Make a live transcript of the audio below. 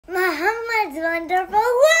God's wonderful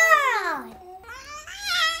world!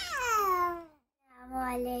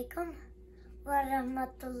 Assalamualaikum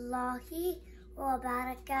warahmatullahi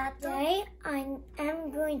wabarakatuh. Today I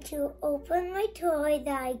am going to open my toy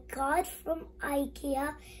that I got from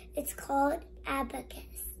IKEA. It's called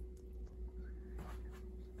ABACUS.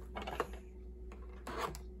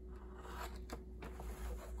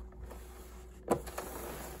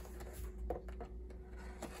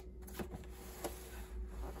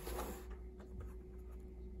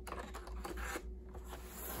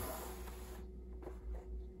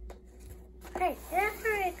 Hey, that's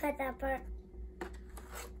where I cut that part.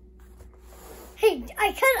 Hey,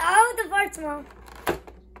 I cut all of the parts, Mom.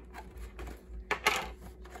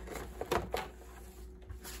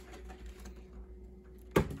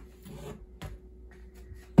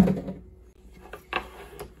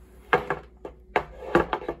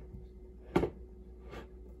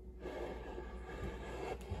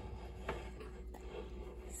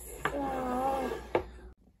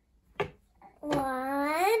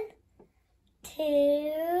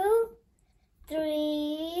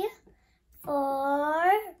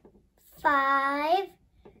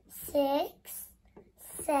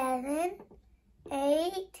 Seven,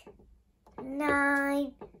 8,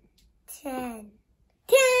 9, 10.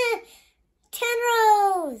 10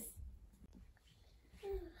 rows.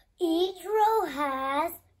 Each row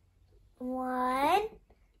has 1,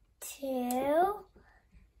 2,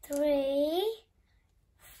 3,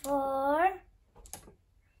 4,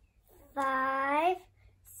 5,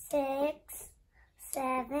 6,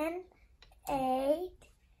 7, 8,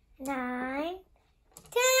 9,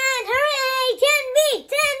 10. Hooray!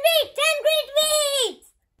 10 great beats!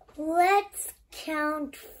 Let's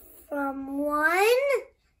count from 1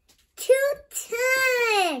 to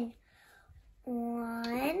 10.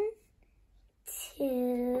 1,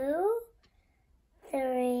 2,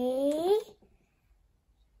 3,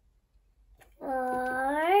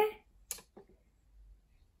 4,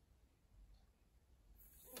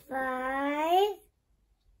 5,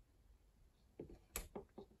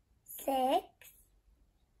 6,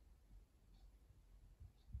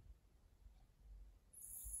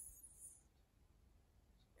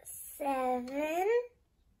 7,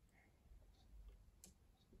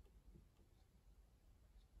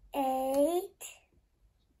 8,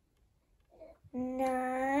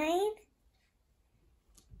 9,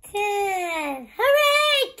 10.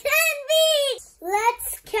 Hooray! 10 beats!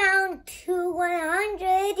 Let's count to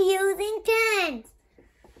 100 using tens.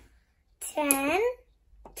 10,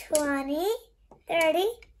 20, 30,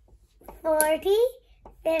 40,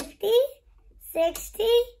 50, 60,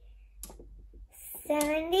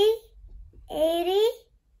 70, 80,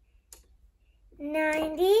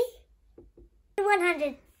 90,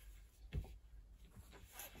 100.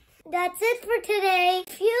 That's it for today.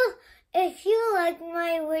 If you like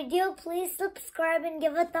my video, please subscribe and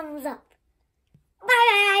give a thumbs up. Bye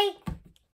bye.